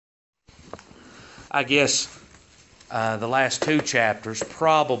I guess the last two chapters,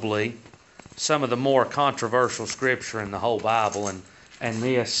 probably some of the more controversial scripture in the whole Bible, and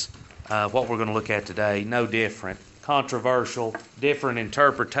this, what we're going to look at today, no different. Controversial, different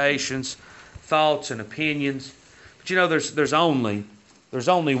interpretations, thoughts and opinions. But you know, there's only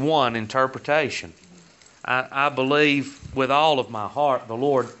one interpretation. I believe with all of my heart the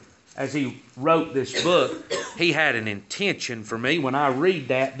Lord, as He wrote this book, He had an intention for me. When I read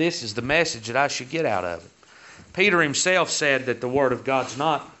that, this is the message that I should get out of it. Peter himself said that the Word of God's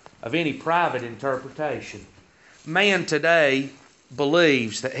not of any private interpretation. Man today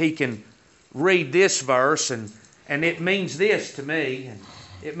believes that he can read this verse and it means this to me, and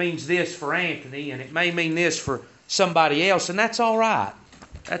it means this for Anthony, and it may mean this for somebody else, and that's all right.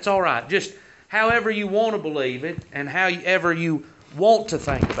 That's all right. Just however you want to believe it and however you want to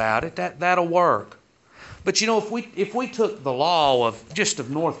think about it, that'll work. But you know, if we took the law of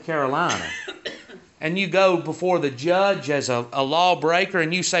North Carolina and you go before the judge as a lawbreaker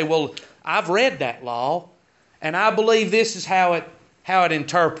and you say, well, I've read that law and I believe this is how it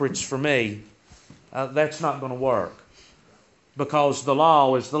interprets for me, that's not going to work. Because the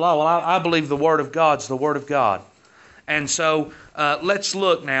law is the law. Well, I believe the Word of God's the Word of God. And so let's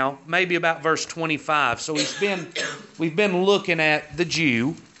look now, maybe about verse 25. So we've been looking at the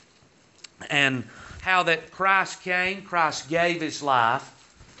Jew and how that Christ came, Christ gave His life,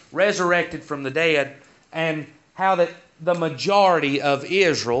 resurrected from the dead, and how that the majority of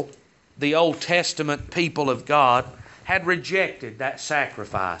Israel, the Old Testament people of God, had rejected that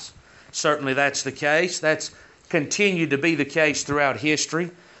sacrifice. Certainly that's the case. That's continued to be the case throughout history.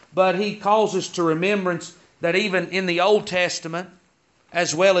 But He calls us to remembrance that even in the Old Testament,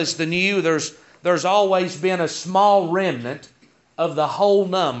 as well as the New, there's always been a small remnant of the whole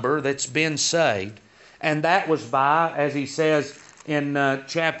number that's been saved. And that was by, as He says in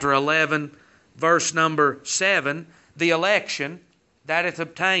chapter 11, verse number 7, the election that hath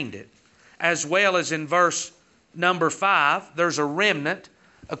obtained it. As well as in verse number 5, there's a remnant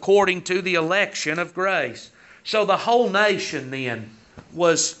according to the election of grace. So the whole nation then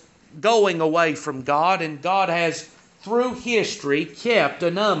was going away from God, and God has, through history, kept a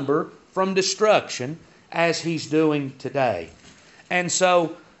number from destruction as He's doing today. And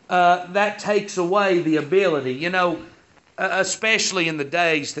so that takes away the ability, you know, especially in the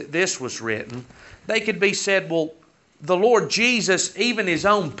days that this was written, they could be said, well, the Lord Jesus, even His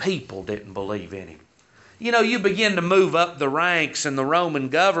own people didn't believe in Him. You know, you begin to move up the ranks in the Roman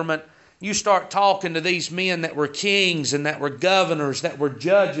government. You start talking to these men that were kings and that were governors, that were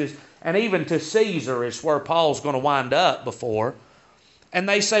judges, and even to Caesar is where Paul's going to wind up before. And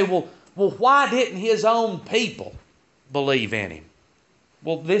they say, well, why didn't his own people believe in Him?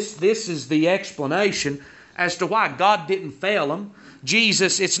 Well, this is the explanation as to why God didn't fail them.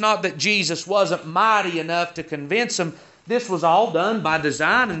 Jesus, it's not that Jesus wasn't mighty enough to convince them. This was all done by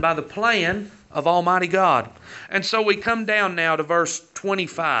design and by the plan of Almighty God. And so we come down now to verse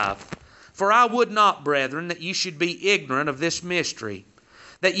 25. For I would not, brethren, that ye should be ignorant of this mystery,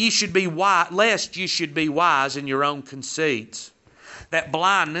 that ye should be wise, lest ye should be wise in your own conceits, that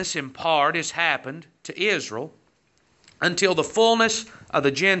blindness in part is happened to Israel, until the fullness of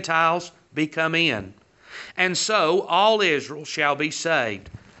the Gentiles be come in. And so all Israel shall be saved.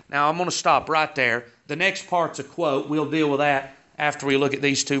 Now I'm going to stop right there. The next part's a quote. We'll deal with that after we look at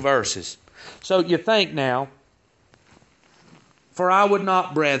these two verses. So you think now, for I would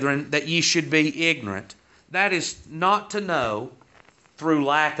not, brethren, that ye should be ignorant. That is not to know through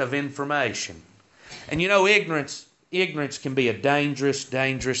lack of information. And you know, ignorance can be a dangerous,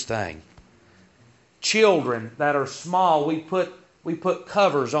 dangerous thing. Children that are small, we put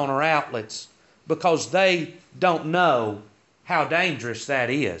covers on our outlets because they don't know how dangerous that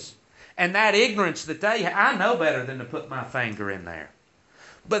is. And that ignorance that they have, I know better than to put my finger in there.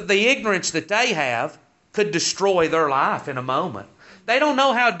 But the ignorance that they have could destroy their life in a moment. They don't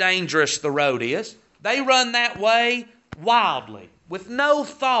know how dangerous the road is. They run that way wildly, with no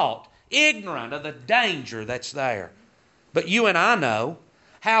thought, ignorant of the danger that's there. But you and I know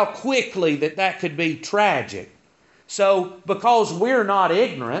how quickly that could be tragic. So because we're not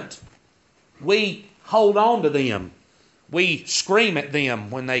ignorant, we hold on to them. We scream at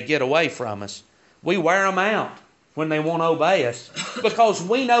them when they get away from us. We wear them out when they won't obey us, because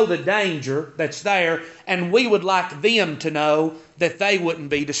we know the danger that's there, and we would like them to know that they wouldn't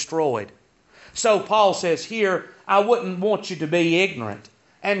be destroyed. So Paul says here, I wouldn't want you to be ignorant.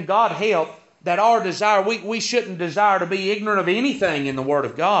 And God help that our desire, we shouldn't desire to be ignorant of anything in the Word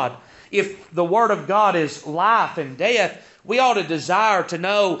of God. If the Word of God is life and death, we ought to desire to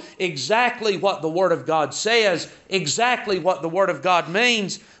know exactly what the Word of God says, exactly what the Word of God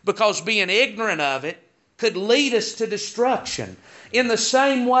means, because being ignorant of it could lead us to destruction. In the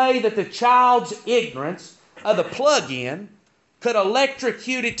same way that the child's ignorance of the plug-in could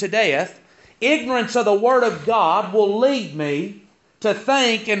electrocute it to death, ignorance of the Word of God will lead me to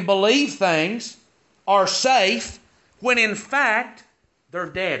think and believe things are safe when in fact they're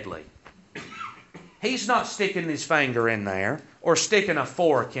deadly. He's not sticking his finger in there or sticking a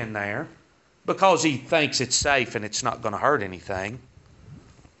fork in there because he thinks it's safe and it's not going to hurt anything.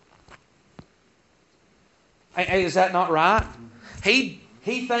 Is that not right? He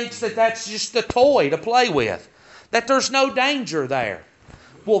thinks that that's just a toy to play with, that there's no danger there.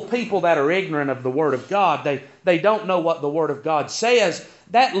 Well, people that are ignorant of the Word of God, they don't know what the Word of God says.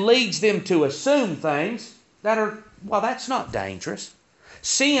 That leads them to assume things that are, well, that's not dangerous.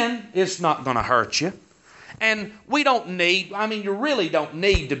 Sin is not going to hurt you. And we don't need, you really don't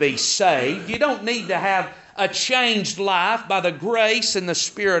need to be saved. You don't need to have a changed life by the grace and the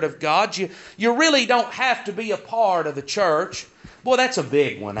Spirit of God. You really don't have to be a part of the church. Boy, that's a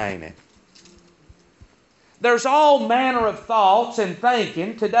big one, ain't it? There's all manner of thoughts and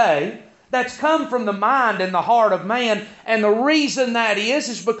thinking today that's come from the mind and the heart of man. And the reason that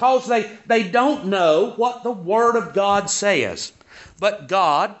is because they don't know what the Word of God says. But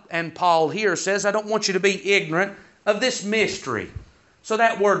God, and Paul here says, I don't want you to be ignorant of this mystery. So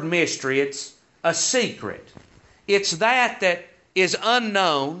that word mystery, it's a secret. It's that is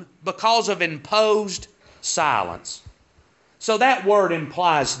unknown because of imposed silence. So that word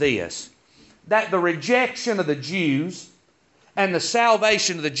implies this, that the rejection of the Jews and the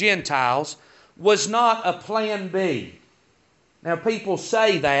salvation of the Gentiles was not a plan B. Now people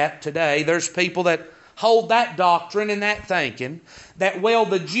say that today. There's people that hold that doctrine and that thinking, that, well,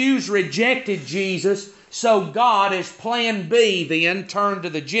 the Jews rejected Jesus, so God is plan B then turned to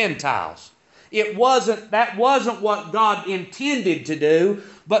the Gentiles. That wasn't what God intended to do,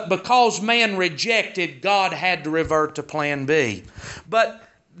 but because man rejected, God had to revert to plan B. But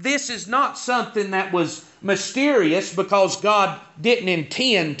this is not something that was mysterious because God didn't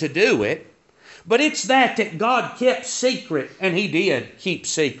intend to do it, but it's that God kept secret, and He did keep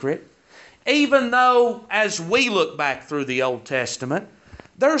secret. Even though, as we look back through the Old Testament,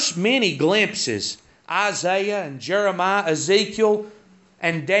 there's many glimpses. Isaiah and Jeremiah, Ezekiel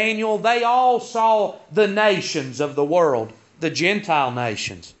and Daniel, they all saw the nations of the world, the Gentile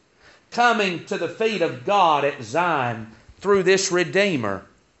nations, coming to the feet of God at Zion through this Redeemer.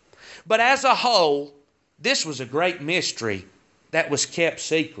 But as a whole, this was a great mystery that was kept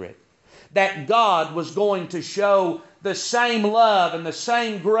secret. That God was going to show the same love and the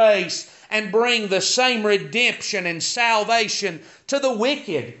same grace and bring the same redemption and salvation to the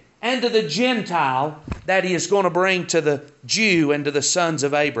wicked and to the Gentile that He is going to bring to the Jew and to the sons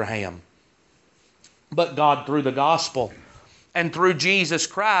of Abraham. But God, through the gospel and through Jesus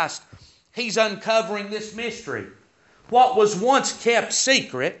Christ, He's uncovering this mystery. What was once kept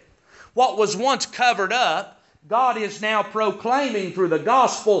secret, what was once covered up, God is now proclaiming through the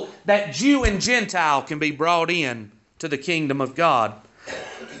gospel that Jew and Gentile can be brought in to the kingdom of God.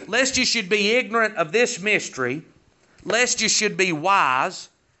 Lest you should be ignorant of this mystery, lest you should be wise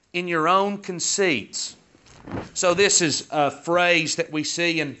in your own conceits. So this is a phrase that we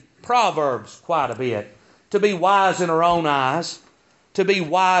see in Proverbs quite a bit. To be wise in our own eyes, to be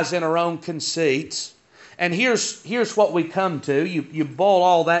wise in our own conceits. And here's what we come to. You boil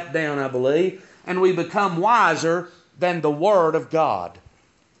all that down, I believe, and we become wiser than the Word of God.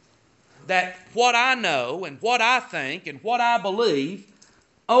 That what I know and what I think and what I believe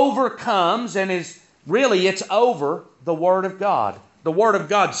overcomes and it's over the Word of God. The Word of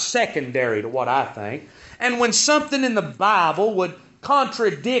God's secondary to what I think. And when something in the Bible would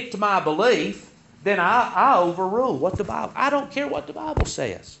contradict my belief, then I overrule what the Bible. I don't care what the Bible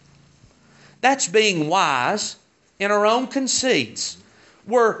says. That's being wise in our own conceits.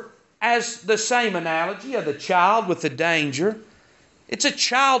 We're, as the same analogy of the child with the danger, it's a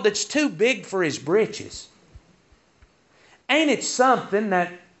child that's too big for his britches. Ain't it something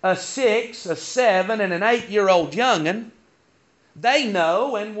that a 6, a 7, and an 8-year-old young'un, they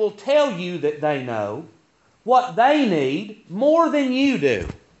know and will tell you that they know what they need more than you do.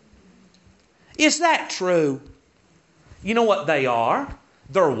 Is that true? You know what they are?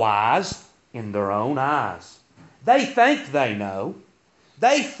 They're wise in their own eyes. They think they know.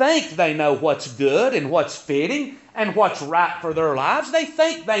 They think they know what's good and what's fitting and what's right for their lives. They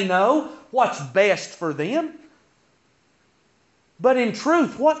think they know what's best for them. But in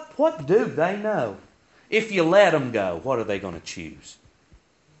truth, what do they know? If you let them go, what are they going to choose?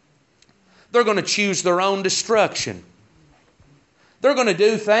 They're going to choose their own destruction. They're going to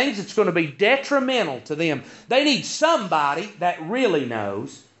do things that's going to be detrimental to them. They need somebody that really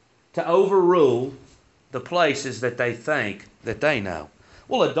knows to overrule the places that they think that they know.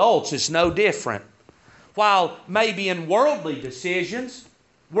 Well, adults is no different. While maybe in worldly decisions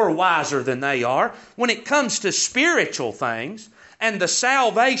we're wiser than they are, when it comes to spiritual things and the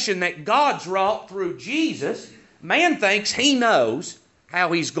salvation that God's wrought through Jesus, man thinks he knows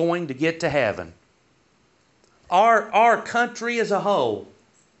how he's going to get to heaven. Our country as a whole,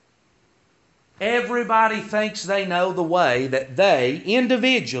 everybody thinks they know the way that they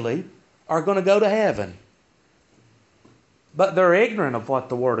individually are going to go to heaven. But they're ignorant of what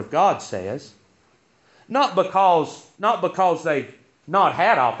the Word of God says. Not because they've not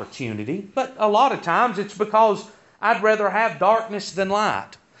had opportunity, but a lot of times it's because I'd rather have darkness than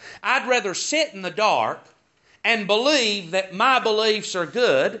light. I'd rather sit in the dark and believe that my beliefs are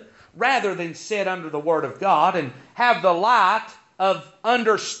good rather than sit under the Word of God and have the light of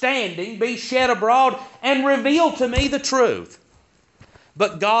understanding be shed abroad and reveal to me the truth.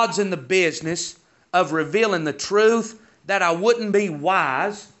 But God's in the business of revealing the truth that I wouldn't be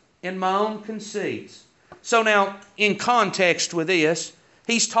wise in my own conceits. So now, in context with this,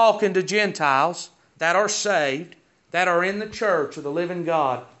 he's talking to Gentiles that are saved, that are in the church of the living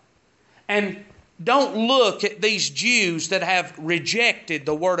God. And don't look at these Jews that have rejected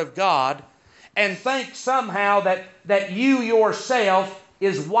the Word of God and think somehow that you yourself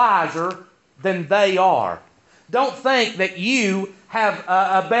is wiser than they are. Don't think that you have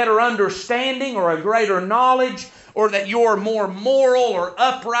a better understanding or a greater knowledge, or that you're more moral or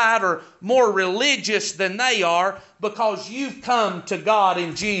upright or more religious than they are because you've come to God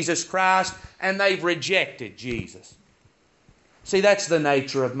in Jesus Christ and they've rejected Jesus. See, that's the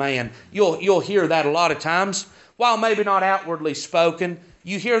nature of man. You'll hear that a lot of times. While maybe not outwardly spoken,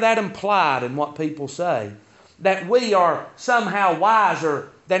 you hear that implied in what people say. That we are somehow wiser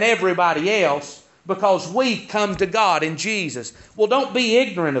than everybody else because we've come to God in Jesus. Well, don't be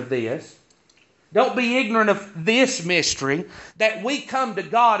ignorant of this. Don't be ignorant of this mystery, that we come to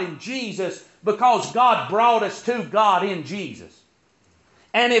God in Jesus because God brought us to God in Jesus.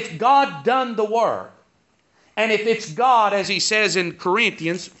 And if God done the work, and if it's God, as he says in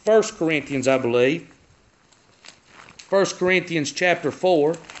Corinthians, 1 Corinthians I believe, 1 Corinthians chapter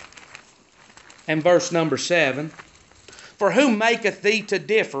 4 and verse number 7, "For who maketh thee to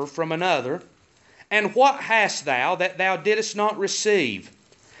differ from another? And what hast thou that thou didst not receive?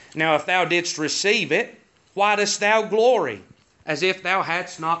 Now if thou didst receive it, why dost thou glory, as if thou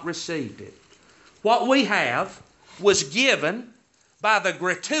hadst not received it?" What we have was given by the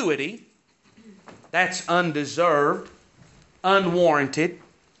gratuity, that's undeserved, unwarranted,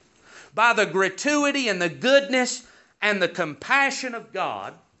 by the gratuity and the goodness and the compassion of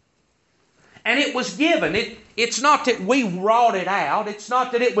God. And it was given. It's not that we wrought it out. It's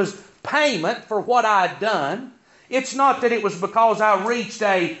not that it was payment for what I'd done. It's not that it was because I reached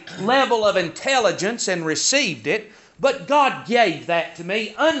a level of intelligence and received it, but God gave that to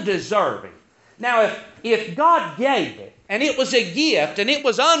me undeserving. Now, if God gave it, and it was a gift, and it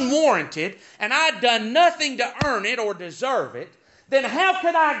was unwarranted, and I'd done nothing to earn it or deserve it, then how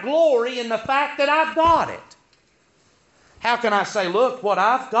could I glory in the fact that I've got it? How can I say, look what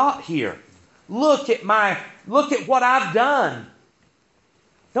I've got here. Look at what I've done.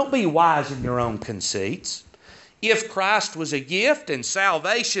 Don't be wise in your own conceits. If Christ was a gift and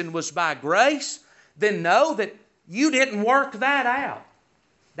salvation was by grace, then know that you didn't work that out.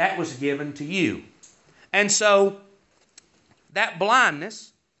 That was given to you. And so, that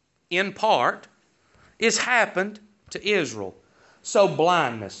blindness, in part, is happened to Israel. So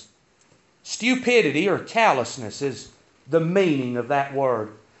blindness, stupidity or callousness is the meaning of that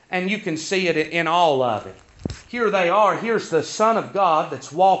word. And you can see it in all of it. Here they are. Here's the Son of God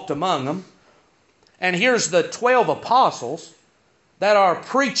that's walked among them. And here's the 12 apostles that are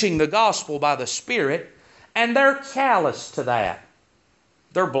preaching the gospel by the Spirit, and they're callous to that.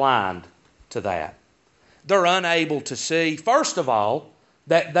 They're blind to that. They're unable to see, first of all,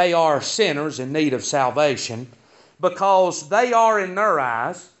 that they are sinners in need of salvation because they are, in their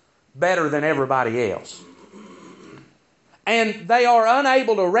eyes, better than everybody else. And they are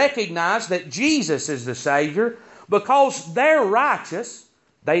unable to recognize that Jesus is the Savior because they're righteous.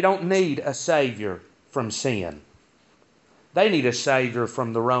 They don't need a Savior from sin. They need a Savior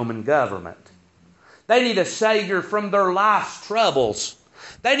from the Roman government. They need a Savior from their life's troubles.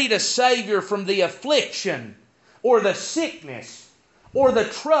 They need a Savior from the affliction or the sickness or the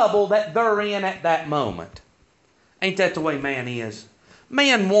trouble that they're in at that moment. Ain't that the way man is?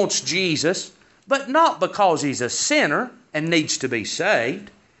 Man wants Jesus, but not because he's a sinner and needs to be saved.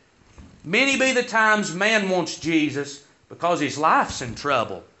 Many be the times man wants Jesus because his life's in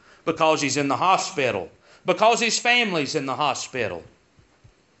trouble, because he's in the hospital, because his family's in the hospital.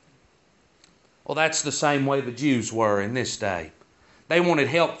 Well, that's the same way the Jews were in this day. They wanted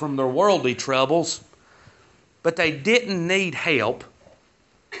help from their worldly troubles, but they didn't need help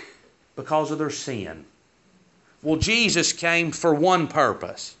because of their sin. Well, Jesus came for one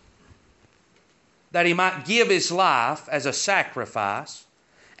purpose, that he might give his life as a sacrifice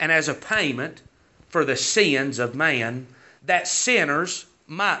and as a payment for the sins of man, that sinners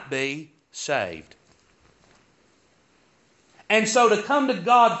might be saved. And so to come to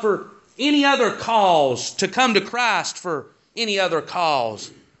God for any other cause, to come to Christ for any other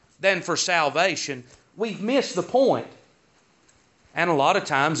cause than for salvation, we've missed the point. And a lot of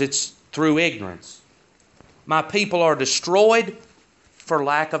times it's through ignorance. My people are destroyed for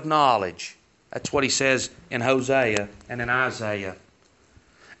lack of knowledge. That's what he says in Hosea and in Isaiah.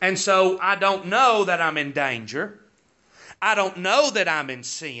 And so I don't know that I'm in danger. I don't know that I'm in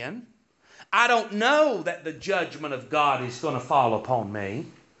sin. I don't know that the judgment of God is going to fall upon me.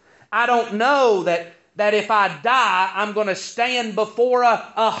 I don't know that if I die, I'm going to stand before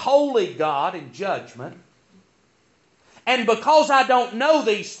a holy God in judgment. And because I don't know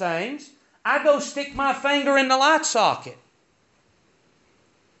these things, I go stick my finger in the light socket.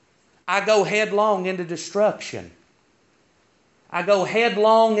 I go headlong into destruction. I go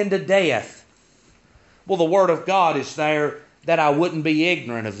headlong into death. Well, the Word of God is there that I wouldn't be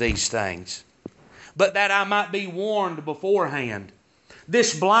ignorant of these things, but that I might be warned beforehand.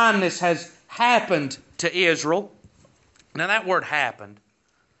 This blindness has happened to Israel. Now that word happened,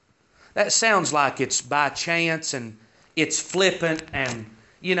 that sounds like it's by chance and it's flippant and,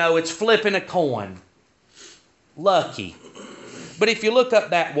 it's flipping a coin. Lucky. But if you look up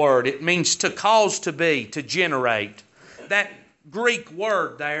that word, it means to cause to be, to generate. That Greek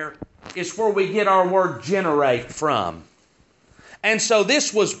word there is where we get our word generate from. And so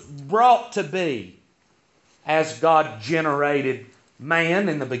this was brought to be as God generated man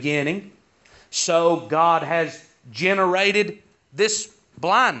in the beginning. So God has generated this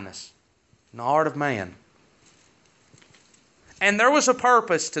blindness in the heart of man. And there was a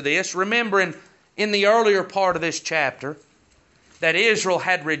purpose to this. Remember in the earlier part of this chapter that Israel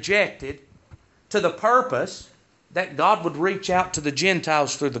had rejected, to the purpose that God would reach out to the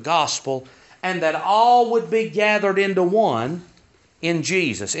Gentiles through the gospel and that all would be gathered into one in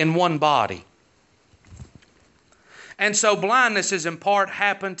Jesus, in one body. And so blindness is in part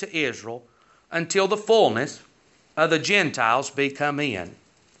happened to Israel until the fullness of the Gentiles be come in.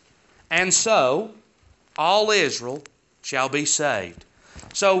 And so all Israel shall be saved.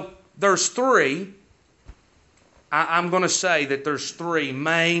 So there's three, I'm going to say that there's three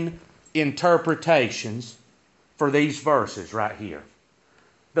main interpretations for these verses right here.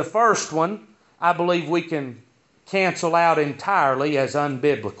 The first one, I believe we can cancel out entirely as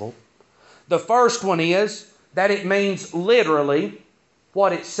unbiblical. The first one is that it means literally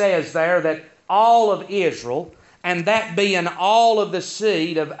what it says there, that all of Israel, and that being all of the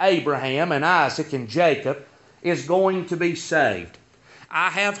seed of Abraham and Isaac and Jacob, is going to be saved. I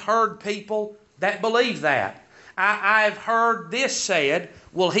have heard people that believe that. I have heard this said,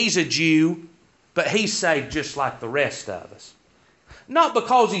 well, he's a Jew, but he's saved just like the rest of us. Not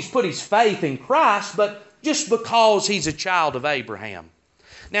because he's put his faith in Christ, but just because he's a child of Abraham.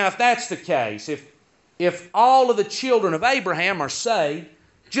 Now, if that's the case, if all of the children of Abraham are saved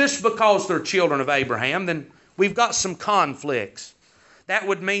just because they're children of Abraham, then we've got some conflicts. That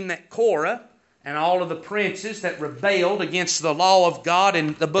would mean that Korah and all of the princes that rebelled against the law of God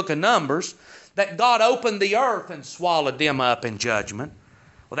in the book of Numbers, that God opened the earth and swallowed them up in judgment.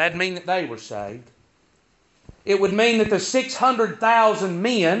 Well, that'd mean that they were saved. It would mean that the 600,000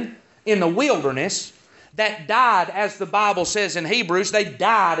 men in the wilderness that died, as the Bible says in Hebrews, they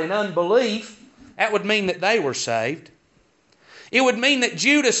died in unbelief. That would mean that they were saved. It would mean that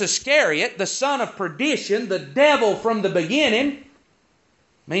Judas Iscariot, the son of perdition, the devil from the beginning,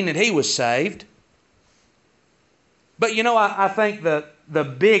 mean that he was saved. But I think the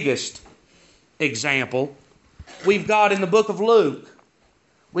biggest example we've got in the book of Luke.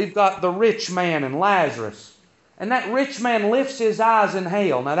 We've got the rich man and Lazarus. And that rich man lifts his eyes in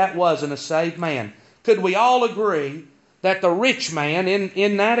hell. Now that wasn't a saved man. Could we all agree that the rich man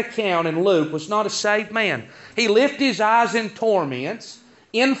in that account in Luke was not a saved man? He lifted his eyes in torments,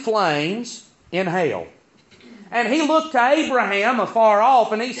 in flames, in hell. And he looked to Abraham afar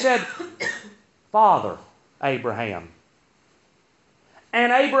off and he said, Father Abraham.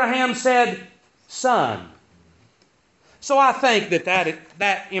 And Abraham said, Son. So I think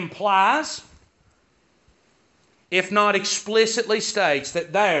that implies, if not explicitly states,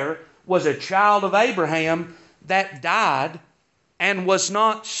 that there was a child of Abraham that died and was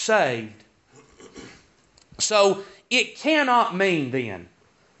not saved. So it cannot mean then,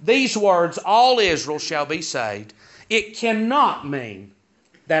 these words, all Israel shall be saved, it cannot mean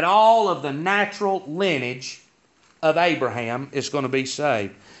that all of the natural lineage of Abraham is going to be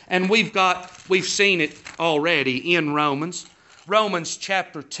saved. And we've seen it already in Romans. Romans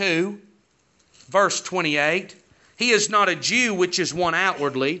chapter 2, verse 28. He is not a Jew which is one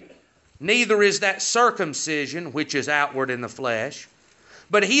outwardly, neither is that circumcision which is outward in the flesh,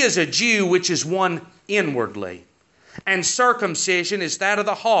 but he is a Jew which is one inwardly. And circumcision is that of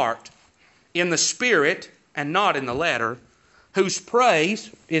the heart, in the spirit and not in the letter, whose praise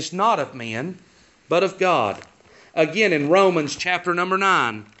is not of men, but of God. Again in Romans chapter number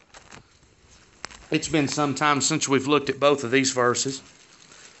 9. It's been some time since we've looked at both of these verses.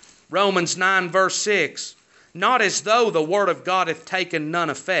 Romans 9 verse 6. Not as though the word of God hath taken none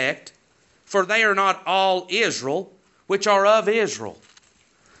effect, for they are not all Israel, which are of Israel.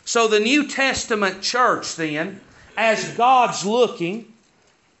 So the New Testament church then, as God's looking,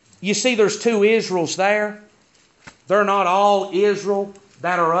 you see there's two Israels there. They're not all Israel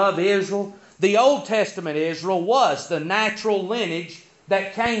that are of Israel. The Old Testament Israel was the natural lineage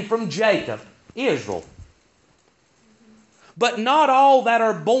that came from Jacob, Israel. But not all that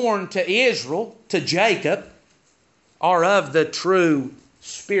are born to Israel, to Jacob, are of the true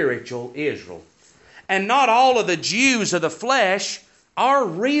spiritual Israel. And not all of the Jews of the flesh are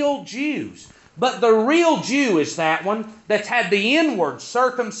real Jews. But the real Jew is that one that's had the inward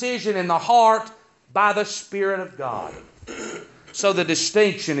circumcision in the heart by the Spirit of God. So the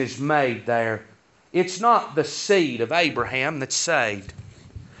distinction is made there. It's not the seed of Abraham that's saved.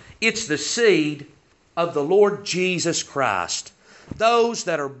 It's the seed of the Lord Jesus Christ. Those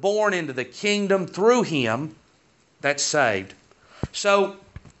that are born into the kingdom through Him, that's saved. So,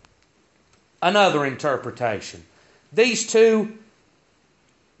 another interpretation. These two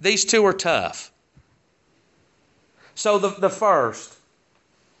are tough. So the first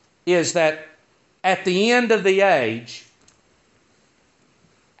is that at the end of the age,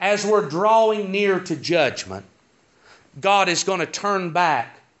 as we're drawing near to judgment, God is going to turn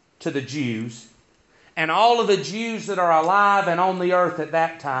back to the Jews. And all of the Jews that are alive and on the earth at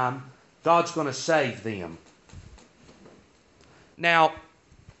that time, God's going to save them. Now,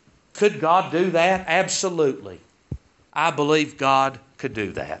 could God do that? Absolutely. I believe God could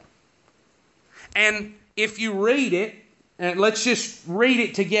do that. And if you read it, and let's just read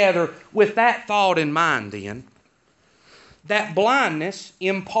it together with that thought in mind then, that blindness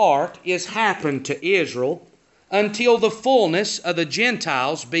in part is happened to Israel until the fullness of the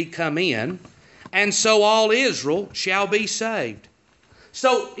Gentiles be come in, and so all Israel shall be saved.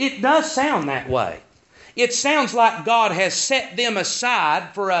 So it does sound that way. It sounds like God has set them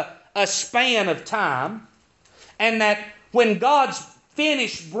aside for a span of time, and that when God's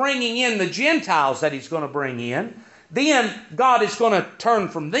finished bringing in the Gentiles that He's going to bring in, then God is going to turn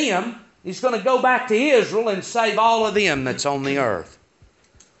from them. He's going to go back to Israel and save all of them that's on the earth.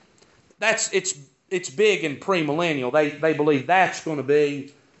 It's big in premillennial. They believe that's going to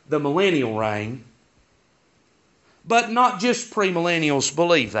be the millennial reign. But not just premillennials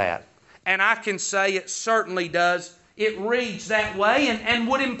believe that. And I can say it certainly does. It reads that way and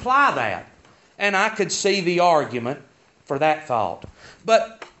would imply that. And I could see the argument for that thought.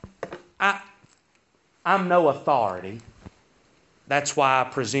 But I'm no authority. That's why I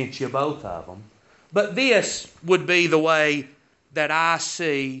present you both of them. But this would be the way that I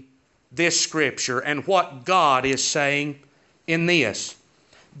see this Scripture and what God is saying in this.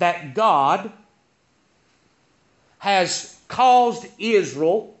 That God has caused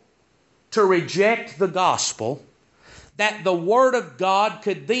Israel to reject the gospel, that the Word of God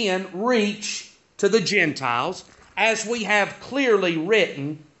could then reach to the Gentiles, as we have clearly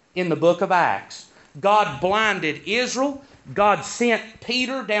written in the book of Acts. God blinded Israel. God sent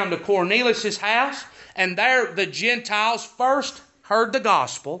Peter down to Cornelius' house, and there the Gentiles first heard the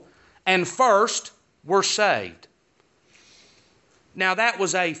gospel and first were saved. Now that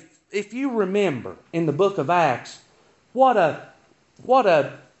was if you remember in the book of Acts, what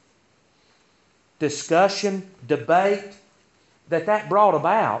a discussion, debate that brought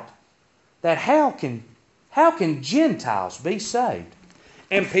about, that how can Gentiles be saved?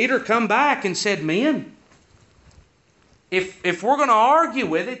 And Peter come back and said, men, if we're going to argue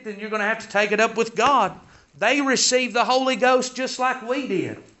with it, then you're going to have to take it up with God. They received the Holy Ghost just like we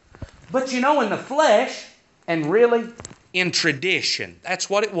did. But in the flesh, and really in tradition, that's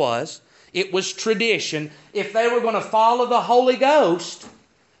what it was. It was tradition. If they were going to follow the Holy Ghost,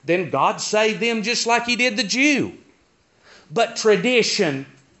 then God saved them just like He did the Jew. But tradition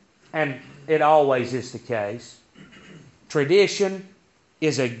and it always is the case, tradition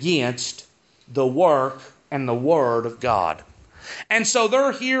is against the work and the Word of God. And so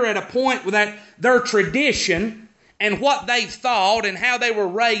they're here at a point that their tradition and what they thought and how they were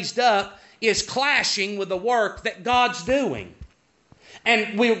raised up is clashing with the work that God's doing.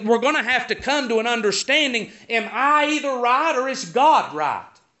 And we're going to have to come to an understanding, am I either right or is God right?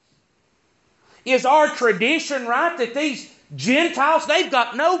 Is our tradition right that these Gentiles, they've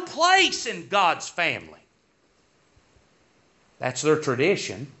got no place in God's family? That's their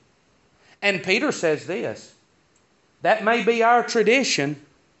tradition. And Peter says this, that may be our tradition,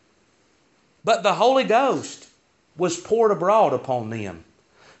 but the Holy Ghost was poured abroad upon them.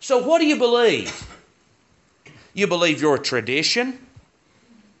 So what do you believe? You believe your tradition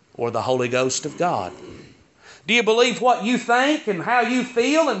or the Holy Ghost of God? Do you believe what you think and how you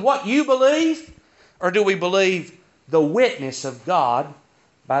feel and what you believe? Or do we believe the witness of God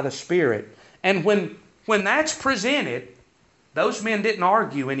by the Spirit? And when that's presented, those men didn't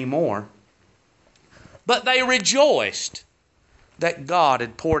argue anymore, but they rejoiced that God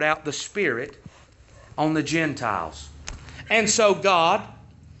had poured out the Spirit on the Gentiles. And so God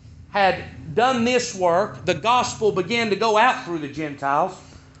had done this work. The gospel began to go out through the Gentiles,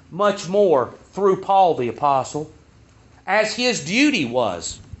 much more through Paul the Apostle, as his duty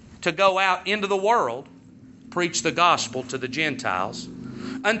was to go out into the world, preach the gospel to the Gentiles,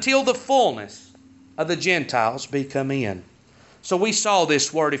 until the fullness of the Gentiles be come in. So we saw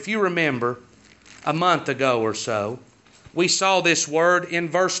this word, if you remember, a month ago or so, we saw this word in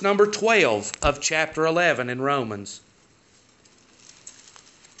verse number 12 of chapter 11 in Romans.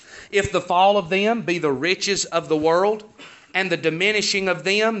 If the fall of them be the riches of the world, and the diminishing of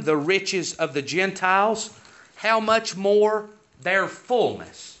them the riches of the Gentiles, how much more their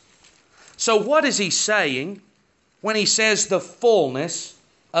fullness? So what is he saying when he says the fullness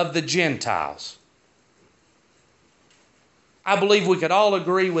of the Gentiles? I believe we could all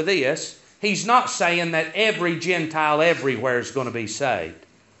agree with this. He's not saying that every Gentile everywhere is going to be saved.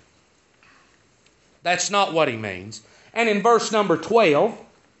 That's not what he means. And in verse number 12,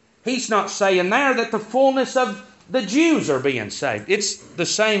 he's not saying there that the fullness of the Jews are being saved. It's the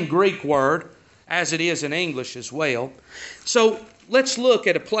same Greek word as it is in English as well. So let's look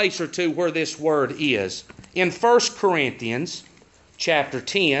at a place or two where this word is. In 1 Corinthians chapter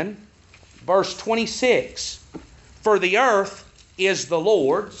 10, verse 26, for the earth is the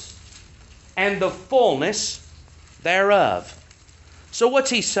Lord's, and the fullness thereof. So what's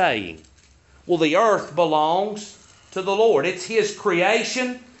he saying? Well, the earth belongs to the Lord. It's His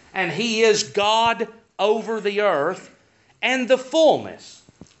creation, and He is God over the earth, and the fullness.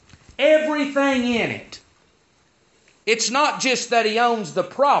 Everything in it. It's not just that He owns the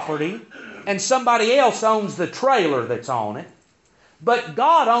property and somebody else owns the trailer that's on it, but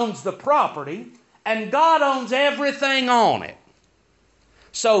God owns the property and God owns everything on it.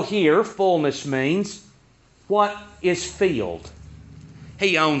 So here, fullness means what is filled.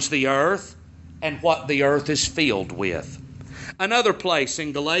 He owns the earth and what the earth is filled with. Another place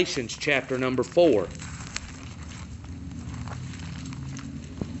in Galatians chapter number 4.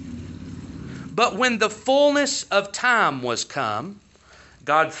 But when the fullness of time was come,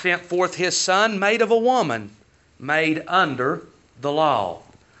 God sent forth His Son, made of a woman, made under the law.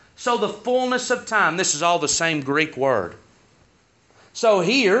 So the fullness of time, this is all the same Greek word. So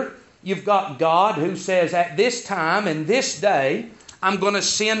here, you've got God who says, at this time and this day, I'm going to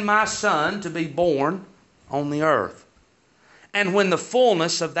send my Son to be born on the earth. And when the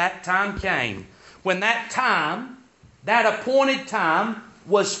fullness of that time came, when that time, that appointed time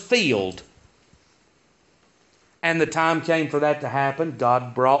was filled, and the time came for that to happen,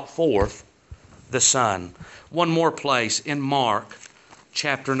 God brought forth the Son. One more place in Mark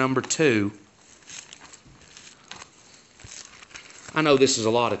chapter number 2. I know this is a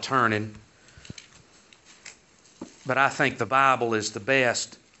lot of turning, but I think the Bible is the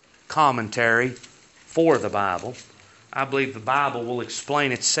best commentary for the Bible. I believe the Bible will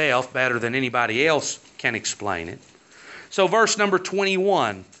explain itself better than anybody else can explain it. So verse number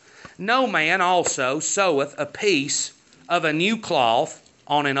 21. No man also seweth a piece of a new cloth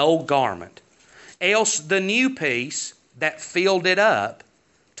on an old garment, else the new piece that filled it up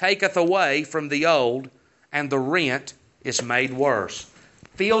taketh away from the old, and the rent is made worse.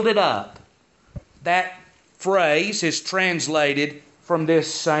 Filled it up. That phrase is translated from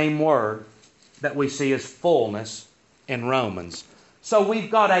this same word that we see as fullness in Romans. So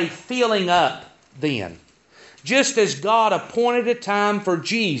we've got a filling up then. Just as God appointed a time for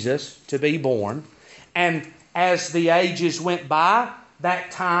Jesus to be born, and as the ages went by, that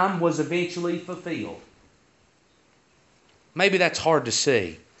time was eventually fulfilled. Maybe that's hard to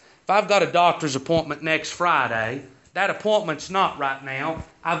see. If I've got a doctor's appointment next Friday, that appointment's not right now.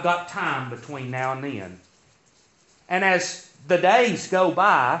 I've got time between now and then. And as the days go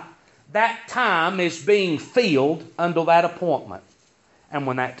by, that time is being filled until that appointment. And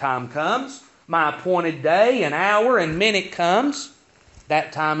when that time comes, my appointed day and hour and minute comes,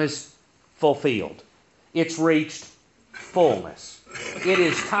 that time is fulfilled. It's reached fullness. It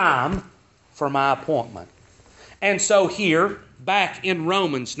is time for my appointment. And so here, back in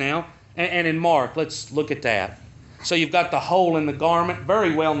Romans now, and in Mark, let's look at that. So you've got the hole in the garment,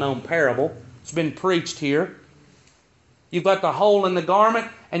 very well-known parable. It's been preached here. You've got the hole in the garment,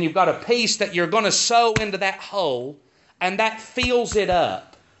 and you've got a piece that you're going to sew into that hole, and that fills it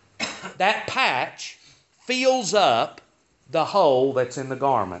up. That patch fills up the hole that's in the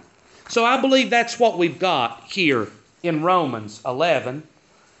garment. So I believe that's what we've got here in Romans 11,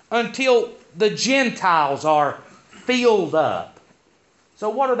 until the Gentiles are filled up. So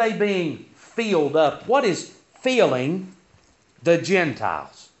what are they being filled up? What is filling the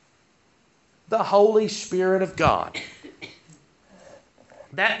Gentiles? The Holy Spirit of God.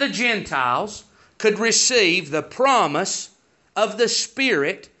 That the Gentiles could receive the promise of the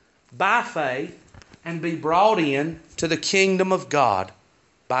Spirit by faith and be brought in to the kingdom of God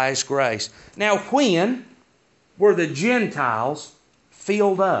by His grace. Now, when were the Gentiles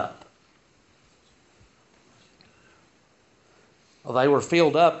filled up? Well, they were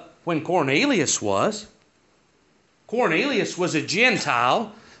filled up when Cornelius was. Cornelius was a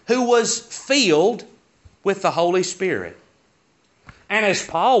Gentile who was filled with the Holy Spirit. And as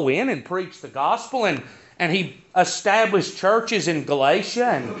Paul went and preached the gospel and he established churches in Galatia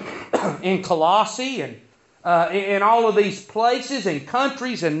and in Colossae and in all of these places and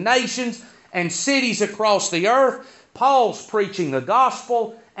countries and nations and cities across the earth, Paul's preaching the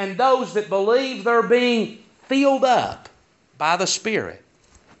gospel, and those that believe, they're being filled up by the Spirit.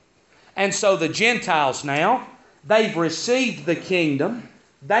 And so the Gentiles now, they've received the kingdom,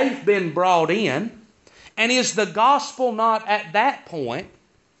 they've been brought in, and is the gospel not at that point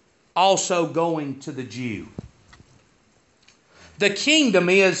also going to the Jew? The kingdom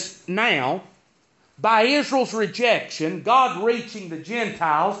is now, by Israel's rejection, God reaching the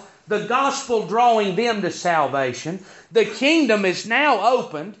Gentiles, the gospel drawing them to salvation, the kingdom is now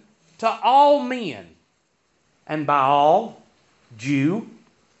opened to all men, and by all, Jew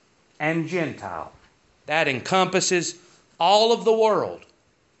and Gentile. That encompasses all of the world,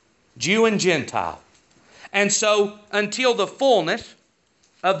 Jew and Gentile. And so, until the fullness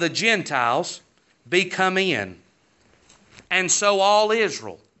of the Gentiles be come in, and so all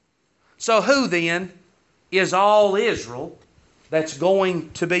Israel. So who then is all Israel that's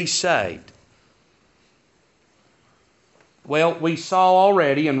going to be saved? Well, we saw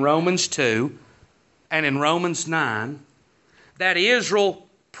already in Romans 2 and in Romans 9 that Israel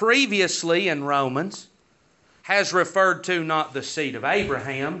previously in Romans has referred to not the seed of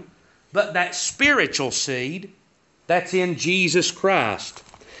Abraham, but that spiritual seed that's in Jesus Christ.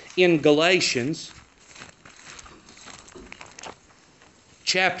 In Galatians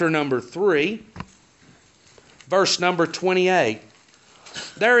chapter number 3, verse number 28,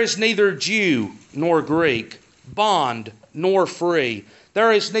 there is neither Jew nor Greek, bond nor free.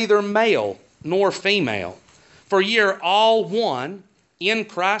 There is neither male nor female. For ye are all one in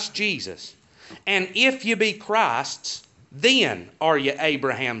Christ Jesus. And if ye be Christ's, then are ye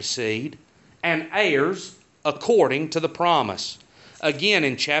Abraham's seed, and heirs according to the promise. Again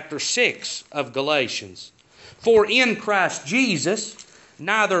in chapter 6 of Galatians. For in Christ Jesus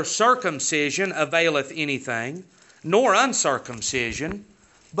neither circumcision availeth anything, nor uncircumcision,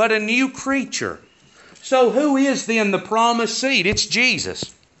 but a new creature. So who is then the promised seed? It's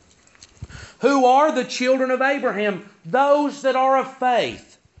Jesus. Who are the children of Abraham? Those that are of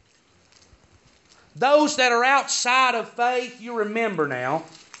faith. Those that are outside of faith, you remember now,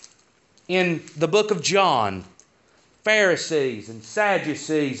 in the book of John, Pharisees and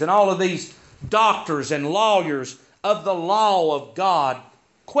Sadducees and all of these doctors and lawyers of the law of God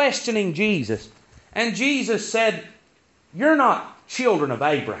questioning Jesus. And Jesus said, you're not children of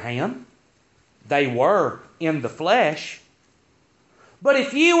Abraham. They were in the flesh. But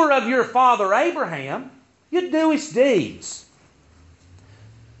if you were of your father Abraham, you'd do his deeds.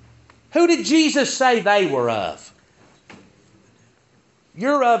 Who did Jesus say they were of?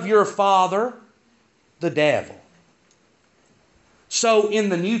 You're of your father, the devil. So in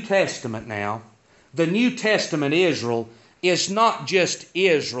the New Testament now, the New Testament Israel is not just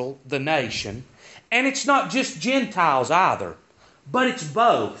Israel, the nation, and it's not just Gentiles either, but it's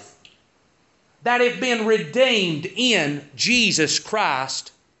both that have been redeemed in Jesus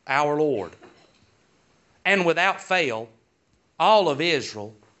Christ our Lord. And without fail, all of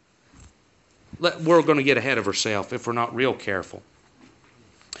Israel we're going to get ahead of ourselves if we're not real careful.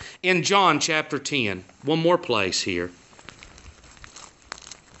 In John chapter 10, one more place here.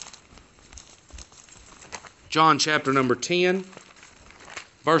 John chapter number 10,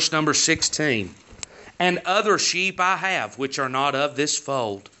 verse number 16. And other sheep I have, which are not of this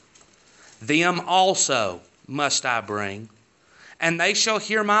fold. Them also must I bring, and they shall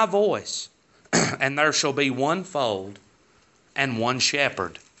hear my voice, and there shall be one fold and one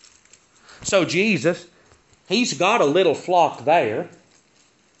shepherd. So Jesus, He's got a little flock there.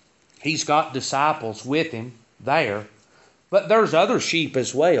 He's got disciples with Him there. But there's other sheep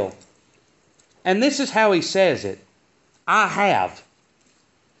as well. And this is how He says it. I have.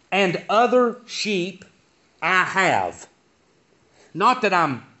 And other sheep I have. Not that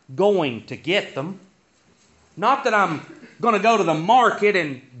I'm going to get them. Not that I'm going to go to the market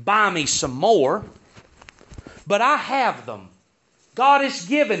and buy me some more. But I have them. God has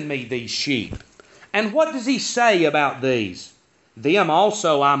given me these sheep. And what does He say about these? Them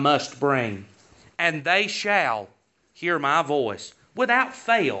also I must bring, and they shall hear my voice. Without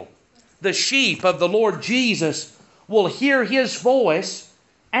fail, the sheep of the Lord Jesus will hear His voice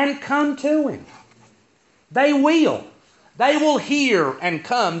and come to Him. They will. They will hear and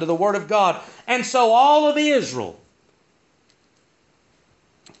come to the Word of God. And so all of Israel,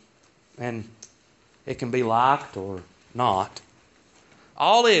 and it can be liked or not,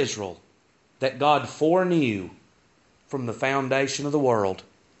 all Israel that God foreknew from the foundation of the world,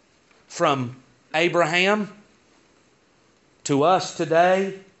 from Abraham to us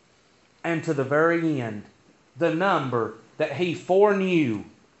today and to the very end, the number that He foreknew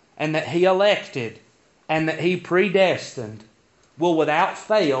and that He elected and that He predestined will without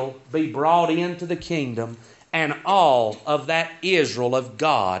fail be brought into the kingdom, and all of that Israel of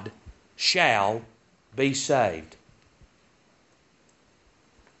God shall be saved.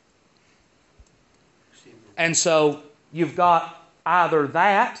 And so you've got either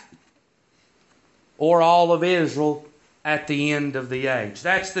that or all of Israel at the end of the age.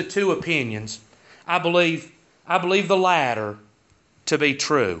 That's the two opinions. I believe the latter to be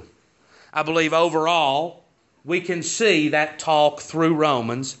true. I believe overall we can see that talk through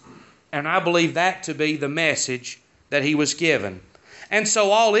Romans, and I believe that to be the message that he was given. And so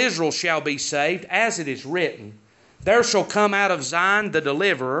all Israel shall be saved, as it is written, there shall come out of Zion the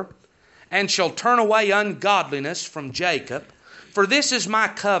deliverer, and shall turn away ungodliness from Jacob. For this is my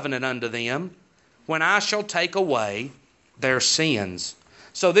covenant unto them, when I shall take away their sins.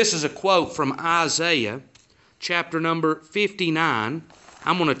 So this is a quote from Isaiah, chapter number 59.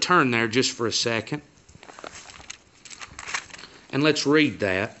 I'm going to turn there just for a second. And let's read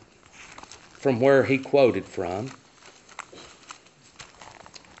that from where he quoted from.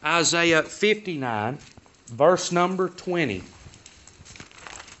 Isaiah 59, verse number 20.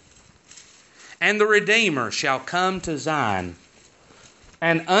 And the Redeemer shall come to Zion,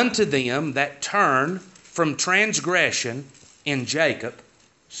 and unto them that turn from transgression in Jacob,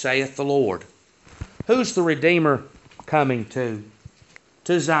 saith the Lord. Who's the Redeemer coming to?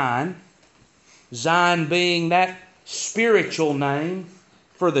 To Zion. Zion being that spiritual name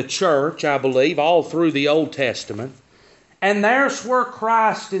for the church, I believe, all through the Old Testament. And there's where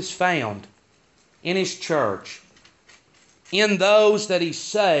Christ is found, in His church, in those that He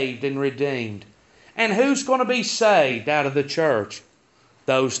saved and redeemed. And who's going to be saved out of the church?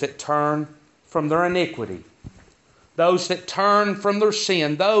 Those that turn from their iniquity. Those that turn from their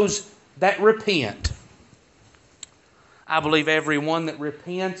sin. Those that repent. I believe everyone that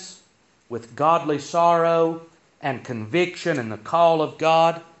repents with godly sorrow and conviction and the call of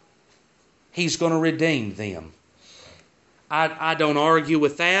God, He's going to redeem them. I don't argue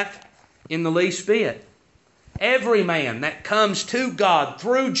with that in the least bit. Every man that comes to God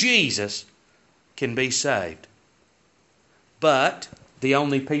through Jesus can be saved. But the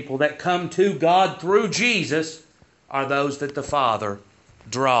only people that come to God through Jesus are those that the Father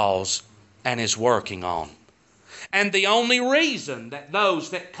draws and is working on. And the only reason that those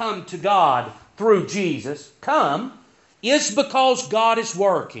that come to God through Jesus come is because God is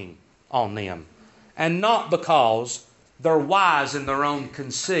working on them, and not because they're wise in their own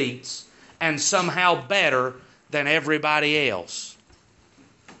conceits and somehow better than everybody else.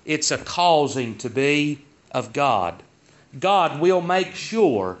 It's a causing to be of God. God will make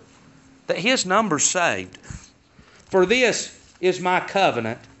sure that His number's saved. For this is my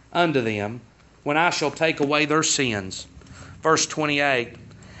covenant unto them, when I shall take away their sins. Verse 28,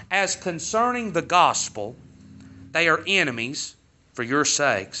 as concerning the gospel, they are enemies for your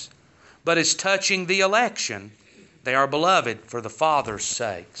sakes. But as touching the election, they are beloved for the Father's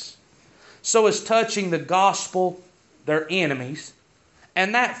sakes. So as touching the gospel, they're enemies.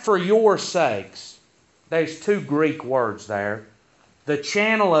 And that for your sakes, there's two Greek words there. The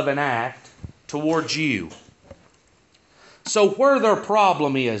channel of an act towards you. So where their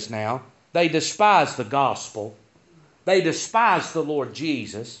problem is now, they despise the gospel. They despise the Lord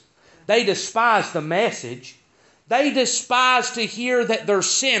Jesus. They despise the message. They despise to hear that they're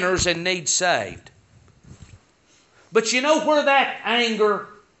sinners and need saved. But you know where that anger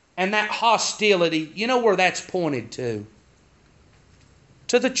and that hostility, you know where that's pointed to?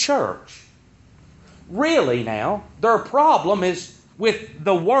 To the church. Really now, their problem is with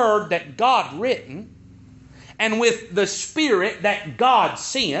the Word that God written, and with the Spirit that God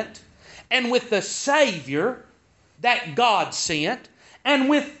sent, and with the Savior that God sent, and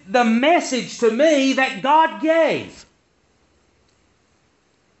with the message to me that God gave.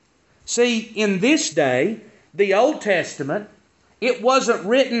 See, in this day, the Old Testament, it wasn't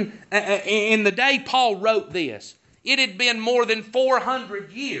written, in the day Paul wrote this, it had been more than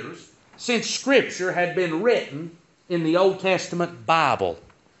 400 years since Scripture had been written in the Old Testament Bible.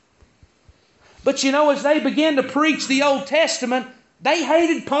 But you know, as they began to preach the Old Testament, they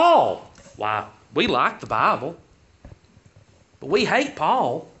hated Paul. Why, we like the Bible, but we hate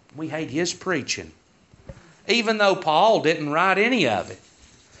Paul. We hate his preaching. Even though Paul didn't write any of it.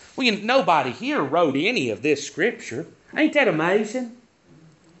 Well, nobody here wrote any of this Scripture. Ain't that amazing?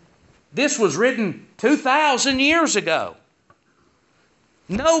 This was written 2,000 years ago.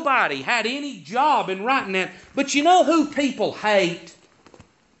 Nobody had any job in writing that. But you know who people hate?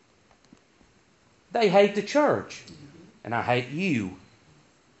 They hate the church. And I hate you.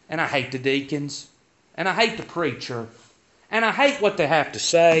 And I hate the deacons. And I hate the preacher. And I hate what they have to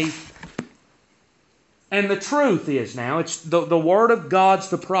say. And the truth is now, it's the Word of God's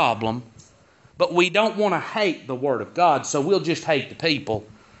the problem. But we don't want to hate the Word of God, so we'll just hate the people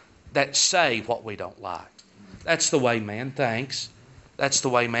that say what we don't like. That's the way man thinks. That's the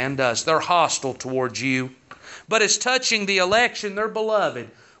way man does. They're hostile towards you. But as touching the election, they're beloved.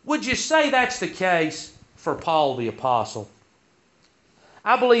 Would you say that's the case for Paul the Apostle?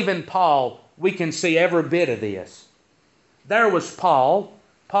 I believe in Paul we can see every bit of this. There was Paul.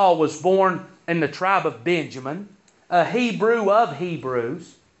 Paul was born in the tribe of Benjamin, a Hebrew of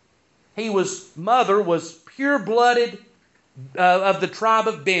Hebrews. His mother was pure-blooded of the tribe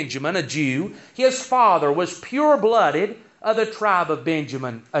of Benjamin, a Jew. His father was pure-blooded of the tribe of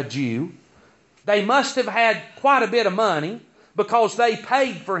Benjamin, a Jew. They must have had quite a bit of money because they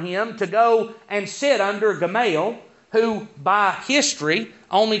paid for him to go and sit under Gamaliel, who by history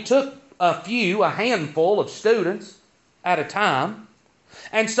only took a handful of students at a time.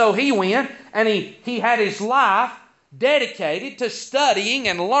 And so he went and he had his life dedicated to studying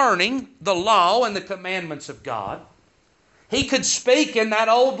and learning the law and the commandments of God. He could speak in that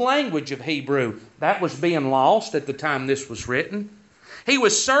old language of Hebrew. That was being lost at the time this was written. He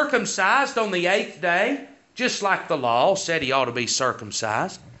was circumcised on the 8th day, just like the law said he ought to be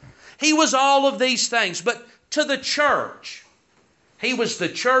circumcised. He was all of these things, but to the church, he was the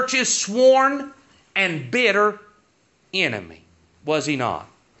church's sworn and bitter enemy, was he not?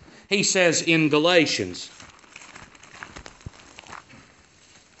 He says in Galatians,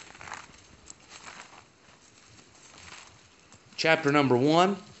 chapter number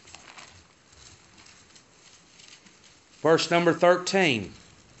 1, verse number 13.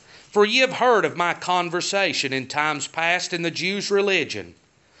 For ye have heard of my conversation in times past in the Jews' religion,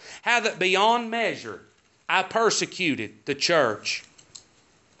 how that beyond measure I persecuted the church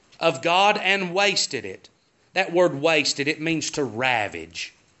of God and wasted it. That word wasted, it means to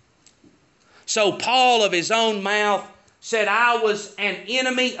ravage. So Paul of his own mouth said, I was an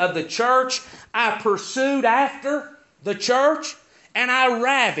enemy of the church. I pursued after the church, and I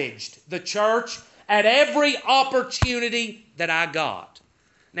ravaged the church at every opportunity that I got.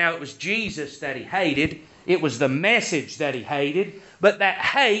 Now, it was Jesus that he hated. It was the message that he hated. But that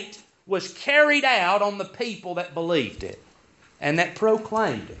hate was carried out on the people that believed it and that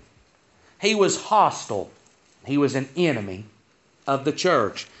proclaimed it. He was hostile. He was an enemy of the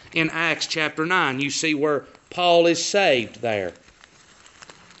church. In Acts chapter 9, you see where Paul is saved there.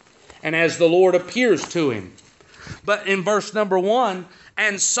 And as the Lord appears to him. But in verse number 1,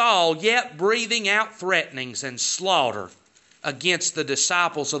 and Saul, yet breathing out threatenings and slaughter against the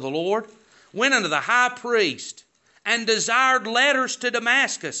disciples of the Lord, went unto the high priest and desired letters to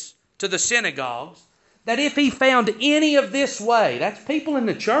Damascus, to the synagogues, that if he found any of this way, that's people in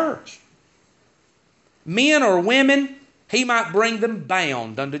the church, men or women, he might bring them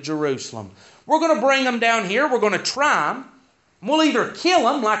bound unto Jerusalem. We're going to bring them down here. We're going to try them. We'll either kill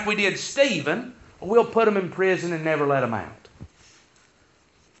them like we did Stephen, or we'll put them in prison and never let them out.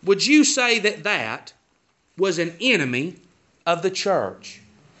 Would you say that that was an enemy of the church.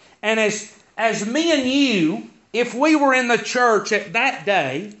 And as me and you, if we were in the church at that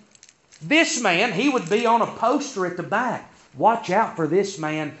day, this man, he would be on a poster at the back. Watch out for this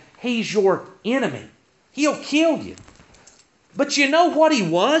man. He's your enemy. He'll kill you. But you know what he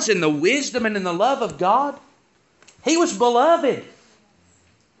was in the wisdom and in the love of God? He was beloved.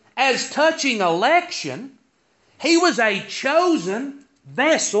 As touching election, he was a chosen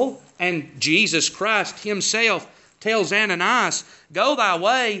vessel. And Jesus Christ himself tells Ananias, go thy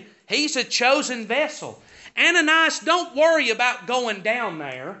way. He's a chosen vessel. Ananias, don't worry about going down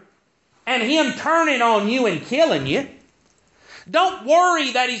there and him turning on you and killing you. Don't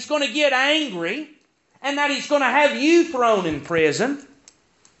worry that he's going to get angry and that he's going to have you thrown in prison.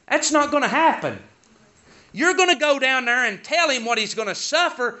 That's not going to happen. You're going to go down there and tell him what he's going to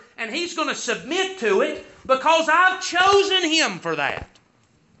suffer, and he's going to submit to it because I've chosen him for that.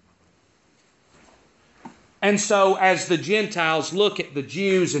 And so as the Gentiles look at the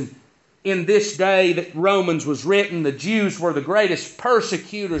Jews, and in this day that Romans was written, the Jews were the greatest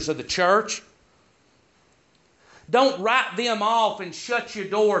persecutors of the church. Don't write them off and shut your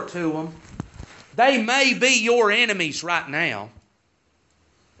door to them. They may be your enemies right now.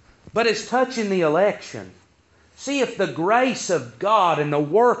 But it's touching the election. See, if the grace of God and the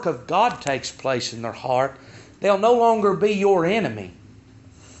work of God takes place in their heart, they'll no longer be your enemy.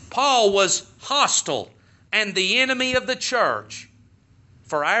 Paul was hostile and the enemy of the church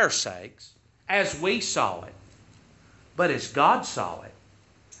for our sakes, as we saw it. But as God saw it,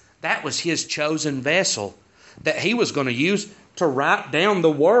 that was his chosen vessel that he was going to use to write down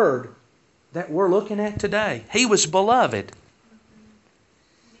the word that we're looking at today. He was beloved.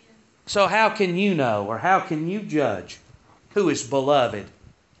 So how can you know, or how can you judge who is beloved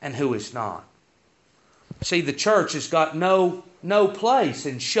and who is not? See, the church has got no place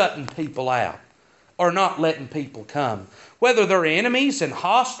in shutting people out or not letting people come, whether they're enemies and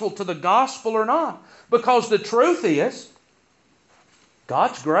hostile to the gospel or not. Because the truth is,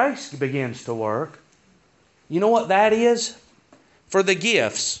 God's grace begins to work. You know what that is? For the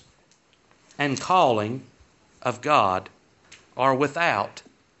gifts and calling of God are without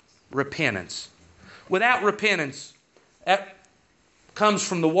repentance. Without repentance, that comes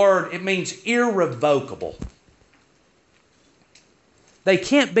from the word, it means irrevocable. They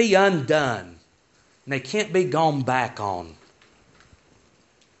can't be undone. And they can't be gone back on.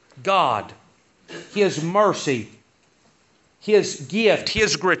 God, His mercy, His gift,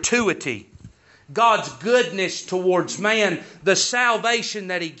 His gratuity, God's goodness towards man, the salvation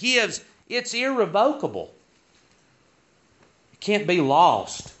that He gives, it's irrevocable. It can't be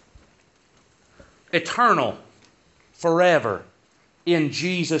lost. Eternal, forever, in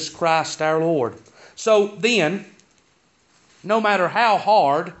Jesus Christ our Lord. So then, no matter how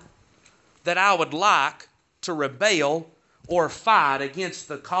hard that I would like to rebel or fight against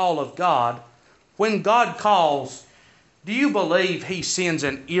the call of God, when God calls, do you believe He sends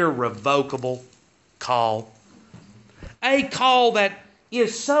an irrevocable call? A call that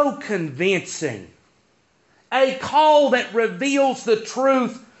is so convincing. A call that reveals the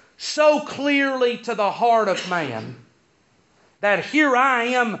truth so clearly to the heart of man that here I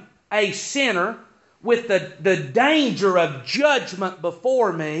am, a sinner, with the danger of judgment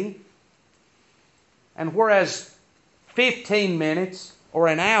before me. And whereas 15 minutes or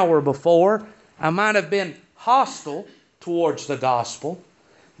an hour before, I might have been hostile towards the gospel,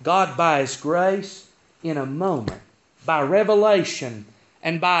 God, by His grace, in a moment, by revelation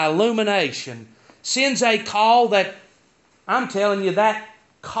and by illumination, sends a call that, I'm telling you, that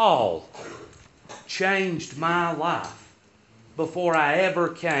call changed my life before I ever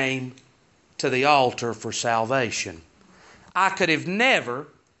came to the altar for salvation. I could have never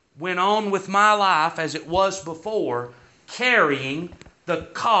went on with my life as it was before, carrying the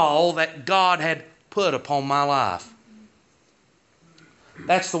call that God had put upon my life.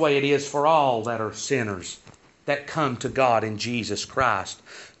 That's the way it is for all that are sinners that come to God in Jesus Christ.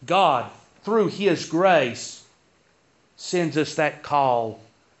 God, through His grace, sends us that call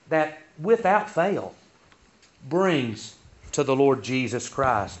that without fail brings to the Lord Jesus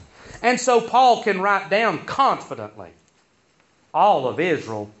Christ. And so Paul can write down confidently, all of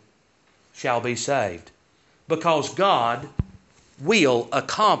Israel shall be saved, because God will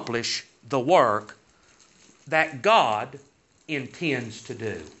accomplish the work that God intends to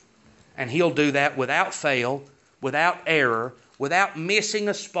do. And He'll do that without fail, without error, without missing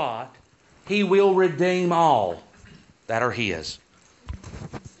a spot. He will redeem all that are His.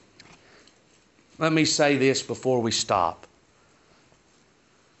 Let me say this before we stop.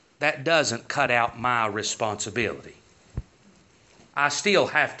 That doesn't cut out my responsibility. I still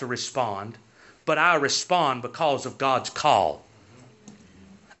have to respond but I respond because of God's call.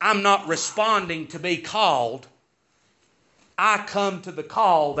 I'm not responding to be called. I come to the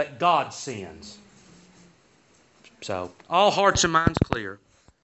call that God sends. So, all hearts and minds clear.